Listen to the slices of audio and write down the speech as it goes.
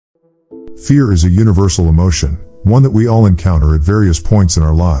Fear is a universal emotion, one that we all encounter at various points in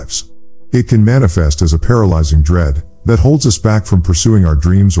our lives. It can manifest as a paralyzing dread that holds us back from pursuing our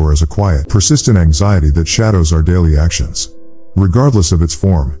dreams, or as a quiet, persistent anxiety that shadows our daily actions. Regardless of its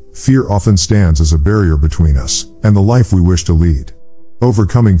form, fear often stands as a barrier between us and the life we wish to lead.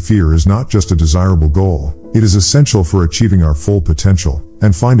 Overcoming fear is not just a desirable goal, it is essential for achieving our full potential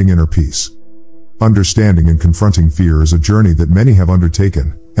and finding inner peace. Understanding and confronting fear is a journey that many have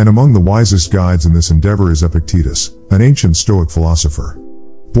undertaken, and among the wisest guides in this endeavor is Epictetus, an ancient Stoic philosopher.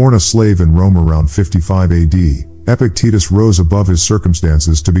 Born a slave in Rome around 55 AD, Epictetus rose above his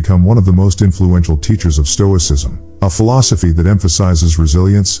circumstances to become one of the most influential teachers of Stoicism, a philosophy that emphasizes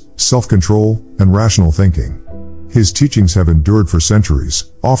resilience, self-control, and rational thinking. His teachings have endured for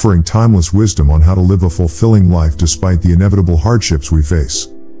centuries, offering timeless wisdom on how to live a fulfilling life despite the inevitable hardships we face.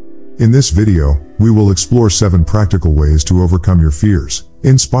 In this video, we will explore 7 practical ways to overcome your fears,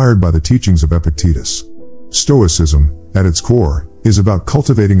 inspired by the teachings of Epictetus. Stoicism, at its core, is about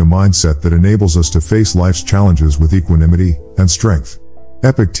cultivating a mindset that enables us to face life's challenges with equanimity and strength.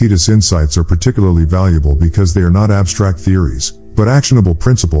 Epictetus' insights are particularly valuable because they are not abstract theories, but actionable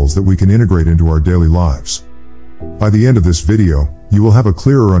principles that we can integrate into our daily lives. By the end of this video, you will have a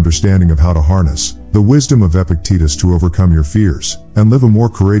clearer understanding of how to harness the wisdom of Epictetus to overcome your fears and live a more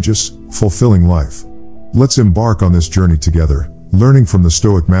courageous, fulfilling life. Let's embark on this journey together, learning from the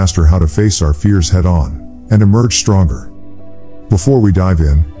Stoic master how to face our fears head-on and emerge stronger. Before we dive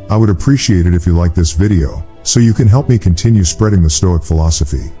in, I would appreciate it if you like this video, so you can help me continue spreading the Stoic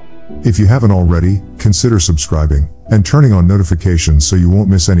philosophy. If you haven't already, consider subscribing and turning on notifications so you won't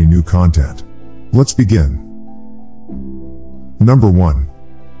miss any new content. Let's begin. Number 1.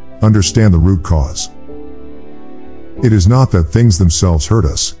 Understand the root cause. It is not that things themselves hurt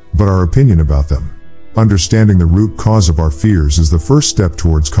us, but our opinion about them. Understanding the root cause of our fears is the first step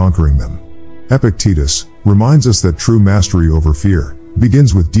towards conquering them. Epictetus reminds us that true mastery over fear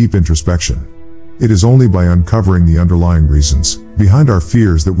begins with deep introspection. It is only by uncovering the underlying reasons behind our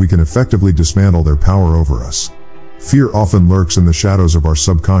fears that we can effectively dismantle their power over us. Fear often lurks in the shadows of our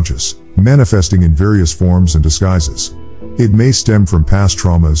subconscious, manifesting in various forms and disguises. It may stem from past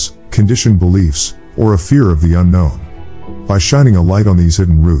traumas, conditioned beliefs, or a fear of the unknown. By shining a light on these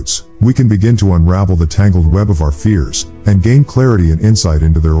hidden roots, we can begin to unravel the tangled web of our fears and gain clarity and insight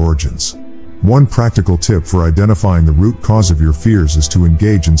into their origins. One practical tip for identifying the root cause of your fears is to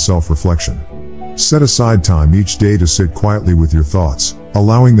engage in self-reflection. Set aside time each day to sit quietly with your thoughts,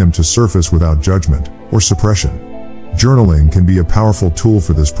 allowing them to surface without judgment or suppression. Journaling can be a powerful tool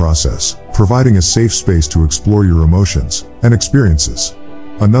for this process, providing a safe space to explore your emotions and experiences.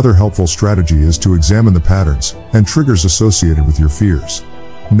 Another helpful strategy is to examine the patterns and triggers associated with your fears.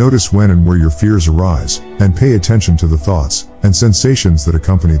 Notice when and where your fears arise, and pay attention to the thoughts and sensations that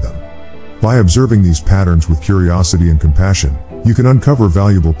accompany them. By observing these patterns with curiosity and compassion, you can uncover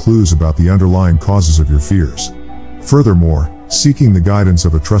valuable clues about the underlying causes of your fears. Furthermore, seeking the guidance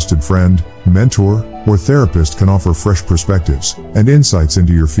of a trusted friend, mentor, or therapist can offer fresh perspectives and insights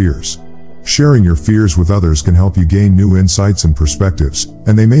into your fears. Sharing your fears with others can help you gain new insights and perspectives,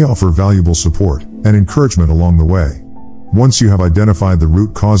 and they may offer valuable support and encouragement along the way. Once you have identified the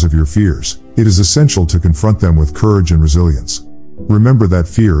root cause of your fears, it is essential to confront them with courage and resilience. Remember that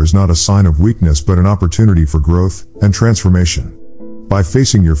fear is not a sign of weakness but an opportunity for growth and transformation. By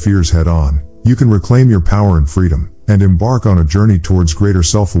facing your fears head-on, you can reclaim your power and freedom, and embark on a journey towards greater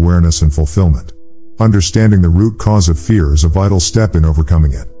self-awareness and fulfillment. Understanding the root cause of fear is a vital step in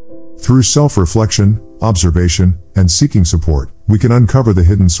overcoming it. Through self-reflection, observation, and seeking support, we can uncover the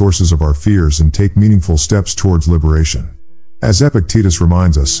hidden sources of our fears and take meaningful steps towards liberation. As Epictetus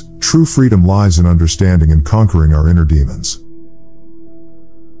reminds us, true freedom lies in understanding and conquering our inner demons.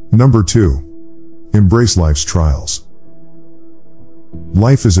 Number 2. Embrace life's trials.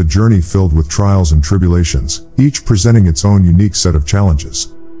 Life is a journey filled with trials and tribulations, each presenting its own unique set of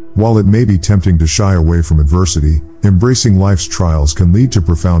challenges. While it may be tempting to shy away from adversity, embracing life's trials can lead to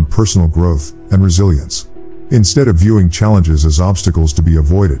profound personal growth and resilience. Instead of viewing challenges as obstacles to be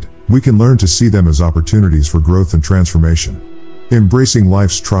avoided, we can learn to see them as opportunities for growth and transformation. Embracing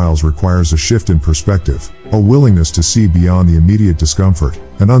life's trials requires a shift in perspective, a willingness to see beyond the immediate discomfort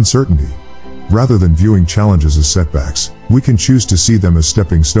and uncertainty. Rather than viewing challenges as setbacks, we can choose to see them as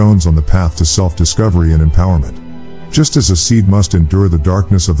stepping stones on the path to self-discovery and empowerment. Just as a seed must endure the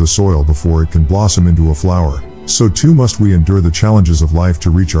darkness of the soil before it can blossom into a flower, so too must we endure the challenges of life to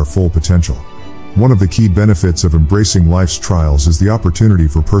reach our full potential. One of the key benefits of embracing life's trials is the opportunity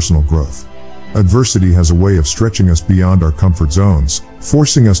for personal growth. Adversity has a way of stretching us beyond our comfort zones,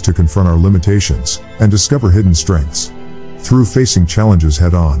 forcing us to confront our limitations and discover hidden strengths. Through facing challenges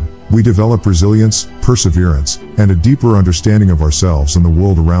head-on, We develop resilience, perseverance, and a deeper understanding of ourselves and the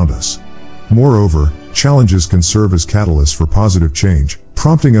world around us. Moreover, challenges can serve as catalysts for positive change,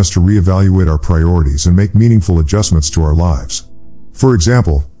 prompting us to reevaluate our priorities and make meaningful adjustments to our lives. For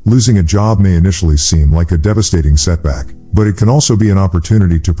example, losing a job may initially seem like a devastating setback, but it can also be an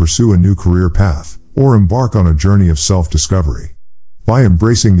opportunity to pursue a new career path, or embark on a journey of self-discovery. By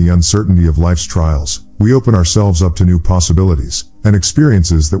embracing the uncertainty of life's trials, we open ourselves up to new possibilities and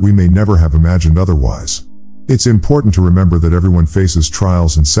experiences that we may never have imagined otherwise. It's important to remember that everyone faces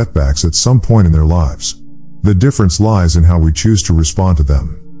trials and setbacks at some point in their lives. The difference lies in how we choose to respond to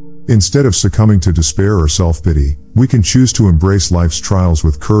them. Instead of succumbing to despair or self-pity, we can choose to embrace life's trials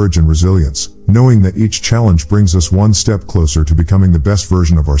with courage and resilience, knowing that each challenge brings us one step closer to becoming the best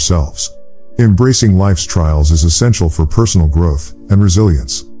version of ourselves. Embracing life's trials is essential for personal growth and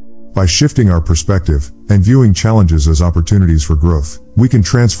resilience. By shifting our perspective and viewing challenges as opportunities for growth, we can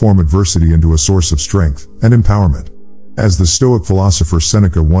transform adversity into a source of strength and empowerment. As the Stoic philosopher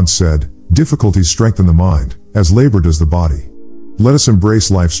Seneca once said, "Difficulties strengthen the mind, as labor does the body." Let us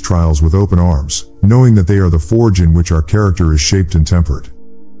embrace life's trials with open arms, knowing that they are the forge in which our character is shaped and tempered.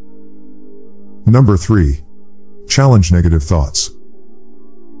 Number 3. Challenge negative thoughts.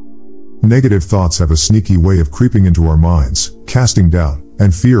 Negative thoughts have a sneaky way of creeping into our minds, casting doubt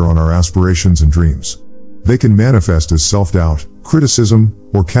and fear on our aspirations and dreams. They can manifest as self-doubt, criticism,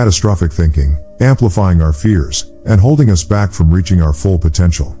 or catastrophic thinking, amplifying our fears and holding us back from reaching our full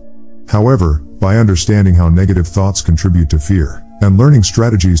potential. However, by understanding how negative thoughts contribute to fear, and learning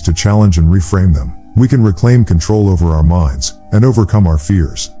strategies to challenge and reframe them, we can reclaim control over our minds and overcome our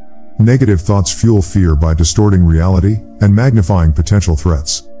fears. Negative thoughts fuel fear by distorting reality and magnifying potential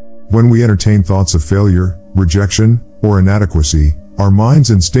threats. When we entertain thoughts of failure, rejection, or inadequacy, our minds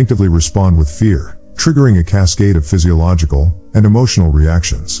instinctively respond with fear, triggering a cascade of physiological and emotional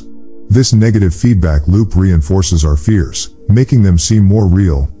reactions. This negative feedback loop reinforces our fears, making them seem more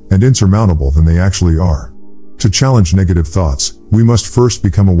real and insurmountable than they actually are. To challenge negative thoughts, we must first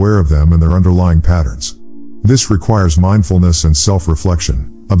become aware of them and their underlying patterns. This requires mindfulness and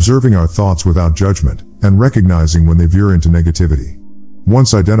self-reflection, observing our thoughts without judgment, and recognizing when they veer into negativity.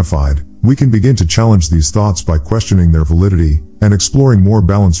 Once identified, we can begin to challenge these thoughts by questioning their validity and exploring more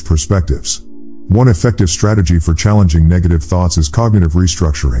balanced perspectives. One effective strategy for challenging negative thoughts is cognitive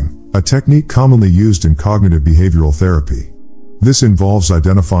restructuring, a technique commonly used in cognitive behavioral therapy. This involves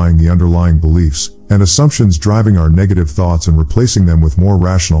identifying the underlying beliefs and assumptions driving our negative thoughts and replacing them with more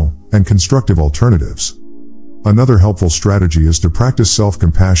rational and constructive alternatives. Another helpful strategy is to practice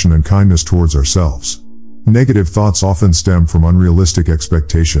self-compassion and kindness towards ourselves. Negative thoughts often stem from unrealistic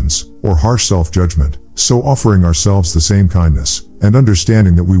expectations or harsh self-judgment, so offering ourselves the same kindness and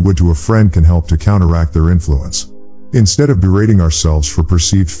understanding that we would to a friend can help to counteract their influence. Instead of berating ourselves for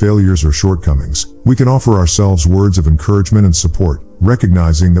perceived failures or shortcomings, we can offer ourselves words of encouragement and support,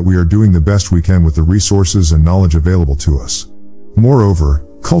 recognizing that we are doing the best we can with the resources and knowledge available to us. Moreover,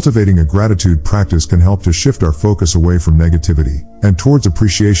 cultivating a gratitude practice can help to shift our focus away from negativity and towards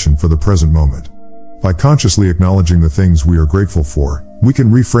appreciation for the present moment. By consciously acknowledging the things we are grateful for, we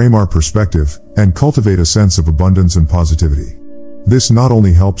can reframe our perspective and cultivate a sense of abundance and positivity. This not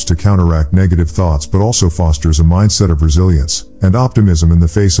only helps to counteract negative thoughts but also fosters a mindset of resilience and optimism in the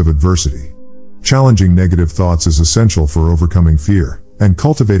face of adversity. Challenging negative thoughts is essential for overcoming fear and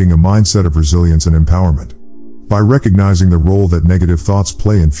cultivating a mindset of resilience and empowerment. By recognizing the role that negative thoughts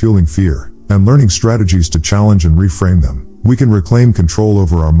play in fueling fear and learning strategies to challenge and reframe them, we can reclaim control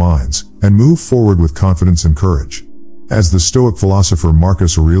over our minds and move forward with confidence and courage. As the Stoic philosopher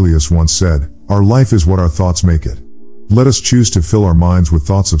Marcus Aurelius once said, "Our life is what our thoughts make it." Let us choose to fill our minds with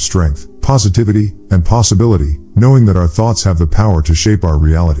thoughts of strength, positivity, and possibility, knowing that our thoughts have the power to shape our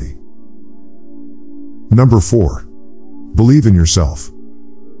reality. Number 4. Believe in yourself.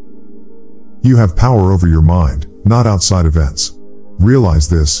 You have power over your mind, not outside events. Realize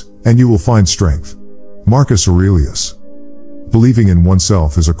this, and you will find strength. Marcus Aurelius. Believing in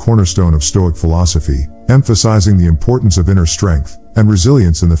oneself is a cornerstone of Stoic philosophy, emphasizing the importance of inner strength and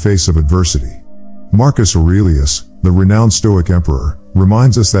resilience in the face of adversity. Marcus Aurelius, the renowned Stoic emperor,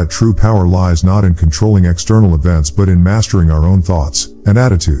 reminds us that true power lies not in controlling external events but in mastering our own thoughts and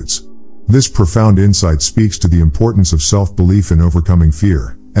attitudes. This profound insight speaks to the importance of self-belief in overcoming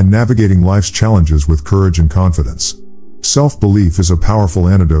fear and navigating life's challenges with courage and confidence. Self-belief is a powerful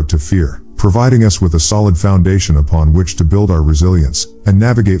antidote to fear, providing us with a solid foundation upon which to build our resilience and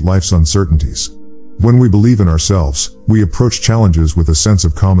navigate life's uncertainties. When we believe in ourselves, we approach challenges with a sense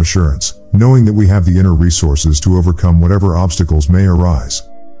of calm assurance, knowing that we have the inner resources to overcome whatever obstacles may arise.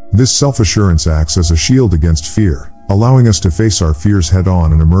 This self-assurance acts as a shield against fear, allowing us to face our fears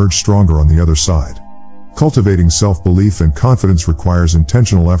head-on and emerge stronger on the other side. Cultivating self-belief and confidence requires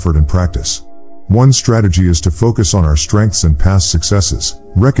intentional effort and practice. One strategy is to focus on our strengths and past successes,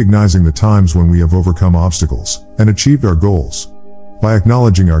 recognizing the times when we have overcome obstacles and achieved our goals. By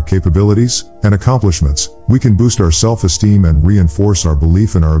acknowledging our capabilities and accomplishments, we can boost our self-esteem and reinforce our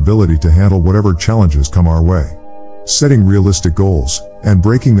belief in our ability to handle whatever challenges come our way. Setting realistic goals and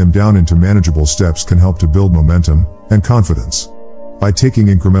breaking them down into manageable steps can help to build momentum and confidence. By taking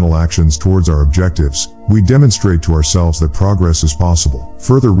incremental actions towards our objectives, we demonstrate to ourselves that progress is possible,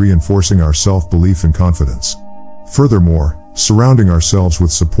 further reinforcing our self-belief and confidence. Furthermore, surrounding ourselves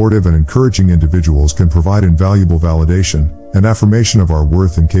with supportive and encouraging individuals can provide invaluable validation and affirmation of our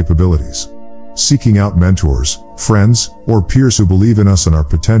worth and capabilities. Seeking out mentors, friends, or peers who believe in us and our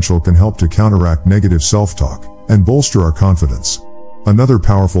potential can help to counteract negative self-talk and bolster our confidence. Another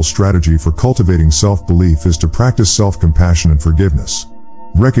powerful strategy for cultivating self-belief is to practice self-compassion and forgiveness.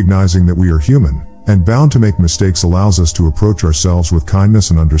 Recognizing that we are human and bound to make mistakes allows us to approach ourselves with kindness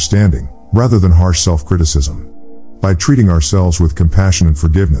and understanding, rather than harsh self-criticism. By treating ourselves with compassion and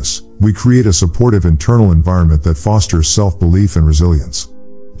forgiveness, we create a supportive internal environment that fosters self-belief and resilience.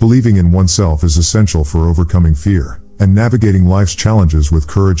 Believing in oneself is essential for overcoming fear and navigating life's challenges with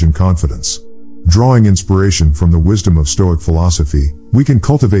courage and confidence. Drawing inspiration from the wisdom of Stoic philosophy, we can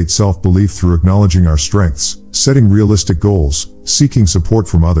cultivate self-belief through acknowledging our strengths, setting realistic goals, seeking support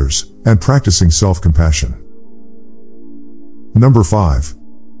from others, and practicing self-compassion. Number 5.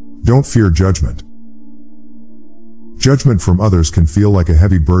 Don't fear judgment. Judgment from others can feel like a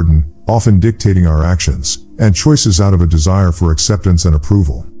heavy burden, often dictating our actions and choices out of a desire for acceptance and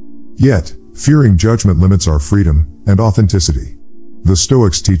approval. Yet, fearing judgment limits our freedom and authenticity. The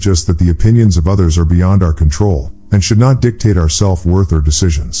Stoics teach us that the opinions of others are beyond our control and should not dictate our self-worth or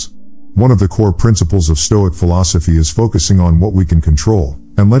decisions. One of the core principles of Stoic philosophy is focusing on what we can control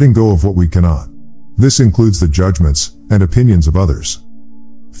and letting go of what we cannot. This includes the judgments and opinions of others.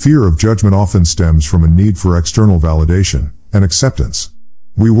 Fear of judgment often stems from a need for external validation and acceptance.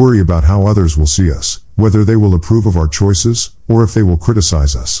 We worry about how others will see us, whether they will approve of our choices or if they will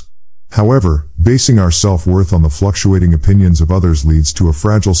criticize us. However, basing our self-worth on the fluctuating opinions of others leads to a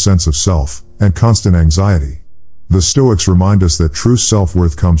fragile sense of self and constant anxiety. The Stoics remind us that true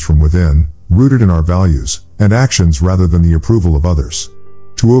self-worth comes from within, rooted in our values and actions rather than the approval of others.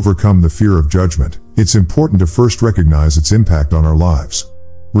 To overcome the fear of judgment, it's important to first recognize its impact on our lives.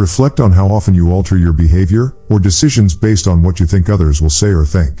 Reflect on how often you alter your behavior or decisions based on what you think others will say or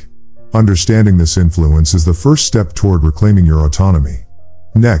think. Understanding this influence is the first step toward reclaiming your autonomy.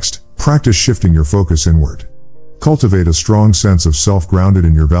 Next, practice shifting your focus inward. Cultivate a strong sense of self grounded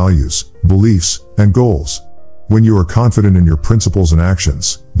in your values, beliefs, and goals. When you are confident in your principles and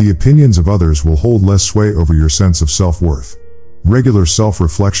actions, the opinions of others will hold less sway over your sense of self-worth. Regular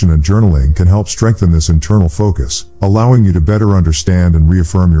self-reflection and journaling can help strengthen this internal focus, allowing you to better understand and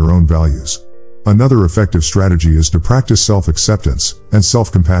reaffirm your own values. Another effective strategy is to practice self-acceptance and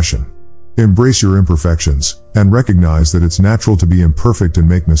self-compassion. Embrace your imperfections and recognize that it's natural to be imperfect and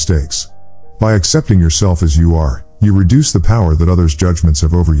make mistakes. By accepting yourself as you are, you reduce the power that others' judgments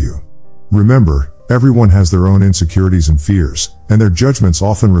have over you. Remember, everyone has their own insecurities and fears, and their judgments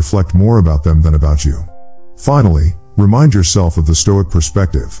often reflect more about them than about you. Finally, remind yourself of the Stoic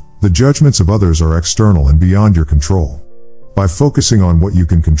perspective. The judgments of others are external and beyond your control. By focusing on what you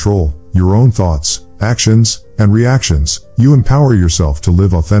can control, your own thoughts, actions, and reactions, you empower yourself to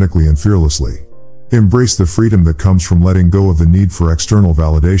live authentically and fearlessly. Embrace the freedom that comes from letting go of the need for external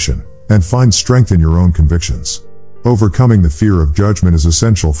validation, and find strength in your own convictions. Overcoming the fear of judgment is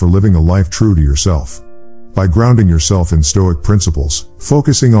essential for living a life true to yourself. By grounding yourself in Stoic principles,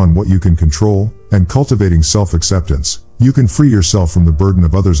 focusing on what you can control, and cultivating self-acceptance, you can free yourself from the burden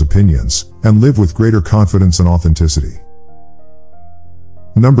of others' opinions, and live with greater confidence and authenticity.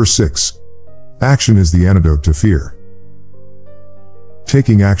 Number 6. Action is the antidote to fear.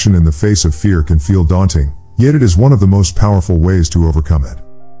 Taking action in the face of fear can feel daunting, yet it is one of the most powerful ways to overcome it.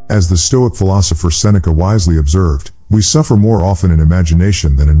 As the Stoic philosopher Seneca wisely observed, we suffer more often in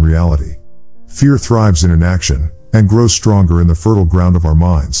imagination than in reality. Fear thrives in inaction, and grows stronger in the fertile ground of our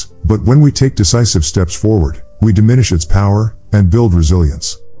minds, but when we take decisive steps forward, we diminish its power and build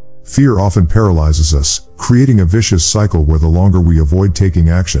resilience. Fear often paralyzes us, creating a vicious cycle where the longer we avoid taking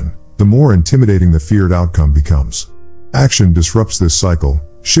action, the more intimidating the feared outcome becomes. Action disrupts this cycle,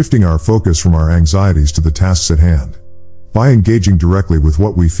 shifting our focus from our anxieties to the tasks at hand. By engaging directly with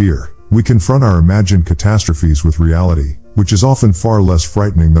what we fear, we confront our imagined catastrophes with reality, which is often far less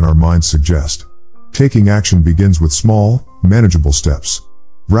frightening than our minds suggest. Taking action begins with small, manageable steps.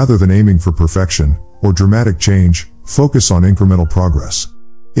 Rather than aiming for perfection or dramatic change, focus on incremental progress.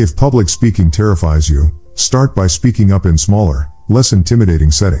 If public speaking terrifies you, start by speaking up in smaller, less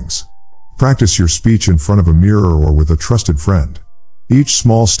intimidating settings. Practice your speech in front of a mirror or with a trusted friend. Each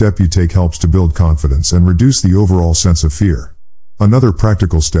small step you take helps to build confidence and reduce the overall sense of fear. Another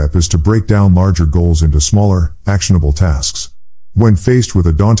practical step is to break down larger goals into smaller, actionable tasks. When faced with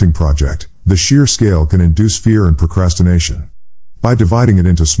a daunting project, the sheer scale can induce fear and procrastination. By dividing it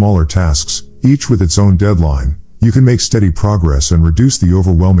into smaller tasks, each with its own deadline, you can make steady progress and reduce the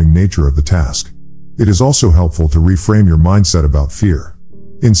overwhelming nature of the task. It is also helpful to reframe your mindset about fear.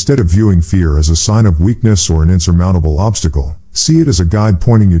 Instead of viewing fear as a sign of weakness or an insurmountable obstacle, see it as a guide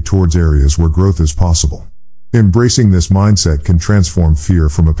pointing you towards areas where growth is possible. Embracing this mindset can transform fear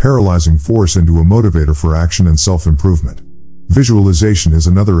from a paralyzing force into a motivator for action and self-improvement. Visualization is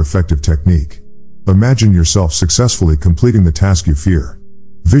another effective technique. Imagine yourself successfully completing the task you fear.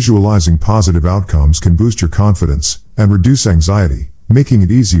 Visualizing positive outcomes can boost your confidence and reduce anxiety, making it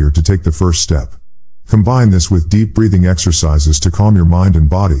easier to take the first step. Combine this with deep breathing exercises to calm your mind and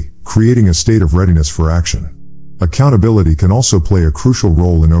body, creating a state of readiness for action. Accountability can also play a crucial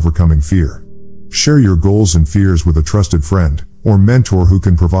role in overcoming fear. Share your goals and fears with a trusted friend or mentor who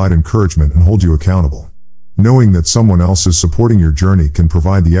can provide encouragement and hold you accountable. Knowing that someone else is supporting your journey can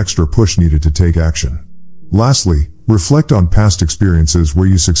provide the extra push needed to take action. Lastly, reflect on past experiences where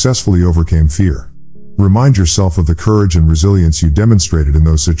you successfully overcame fear. Remind yourself of the courage and resilience you demonstrated in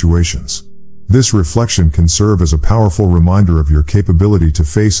those situations. This reflection can serve as a powerful reminder of your capability to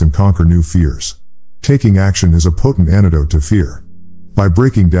face and conquer new fears. Taking action is a potent antidote to fear. By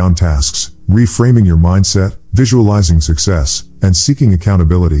breaking down tasks, reframing your mindset, visualizing success, and seeking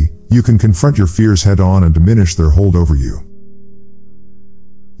accountability, you can confront your fears head-on and diminish their hold over you.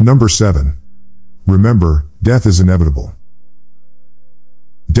 Number 7. Remember, death is inevitable.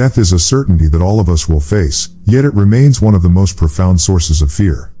 Death is a certainty that all of us will face, yet it remains one of the most profound sources of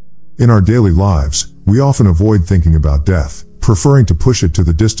fear. In our daily lives, we often avoid thinking about death, preferring to push it to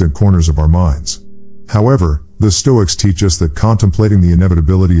the distant corners of our minds. However, the Stoics teach us that contemplating the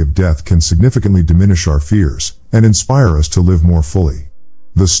inevitability of death can significantly diminish our fears and inspire us to live more fully.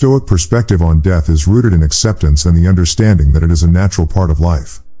 The Stoic perspective on death is rooted in acceptance and the understanding that it is a natural part of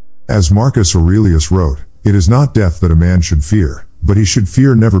life. As Marcus Aurelius wrote, "It is not death that a man should fear, but he should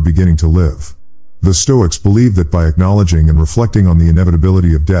fear never beginning to live." The Stoics believe that by acknowledging and reflecting on the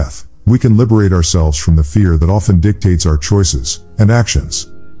inevitability of death, we can liberate ourselves from the fear that often dictates our choices and actions.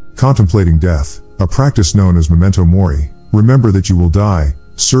 Contemplating death, a practice known as memento mori, remember that you will die,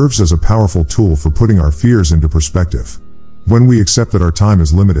 serves as a powerful tool for putting our fears into perspective. When we accept that our time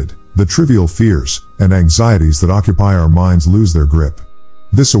is limited, the trivial fears and anxieties that occupy our minds lose their grip.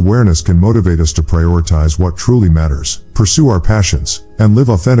 This awareness can motivate us to prioritize what truly matters, pursue our passions, and live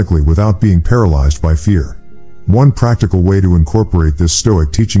authentically without being paralyzed by fear. One practical way to incorporate this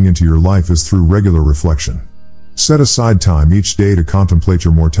Stoic teaching into your life is through regular reflection. Set aside time each day to contemplate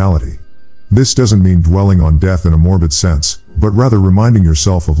your mortality. This doesn't mean dwelling on death in a morbid sense, but rather reminding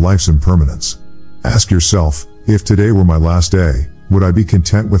yourself of life's impermanence. Ask yourself, if today were my last day, would I be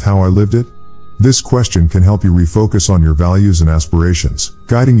content with how I lived it? This question can help you refocus on your values and aspirations,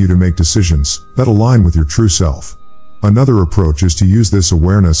 guiding you to make decisions that align with your true self. Another approach is to use this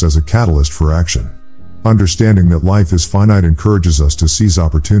awareness as a catalyst for action. Understanding that life is finite encourages us to seize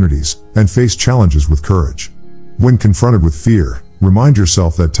opportunities and face challenges with courage. When confronted with fear, remind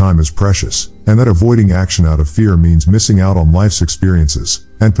yourself that time is precious, and that avoiding action out of fear means missing out on life's experiences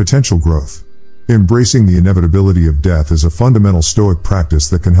and potential growth. Embracing the inevitability of death is a fundamental Stoic practice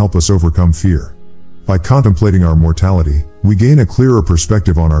that can help us overcome fear. By contemplating our mortality, we gain a clearer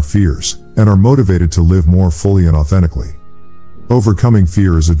perspective on our fears, and are motivated to live more fully and authentically. Overcoming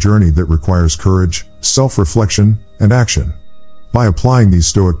fear is a journey that requires courage, self-reflection, and action. By applying these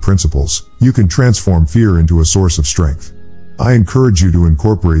Stoic principles, you can transform fear into a source of strength. I encourage you to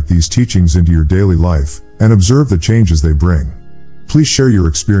incorporate these teachings into your daily life, and observe the changes they bring. Please share your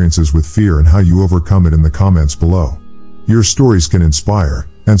experiences with fear and how you overcome it in the comments below. Your stories can inspire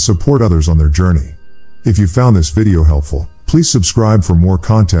and support others on their journey. If you found this video helpful, please subscribe for more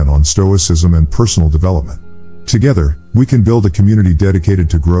content on Stoicism and personal development. Together, we can build a community dedicated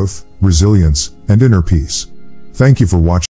to growth, resilience, and inner peace. Thank you for watching.